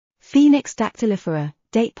Phoenixdactylifera,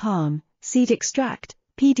 date palm, seed extract,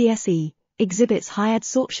 PDSE, exhibits high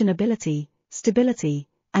adsorption ability, stability,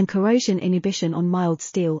 and corrosion inhibition on mild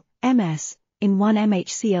steel, MS, in 1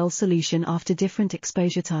 MHCl solution after different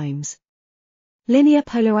exposure times. Linear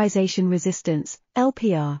polarization resistance,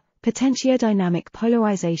 LPR, potentiodynamic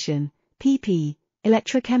polarization, PP,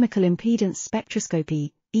 electrochemical impedance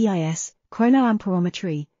spectroscopy, EIS,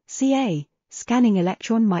 chronoamperometry, CA, scanning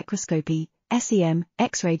electron microscopy, SEM,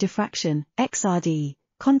 X-ray diffraction, XRD,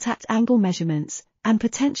 contact angle measurements, and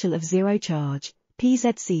potential of zero charge,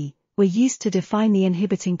 PZC, were used to define the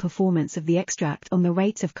inhibiting performance of the extract on the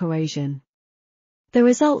rate of corrosion. The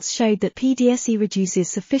results showed that PDSE reduces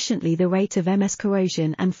sufficiently the rate of MS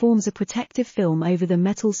corrosion and forms a protective film over the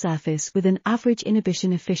metal surface with an average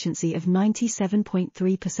inhibition efficiency of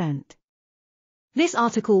 97.3%. This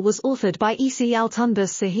article was authored by EC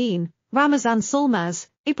Altunbaş Şahin, Ramazan Solmaz,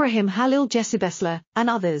 İbrahim Halil Gecibesler, and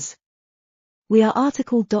others. We are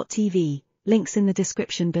article.tv, links in the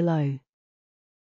description below.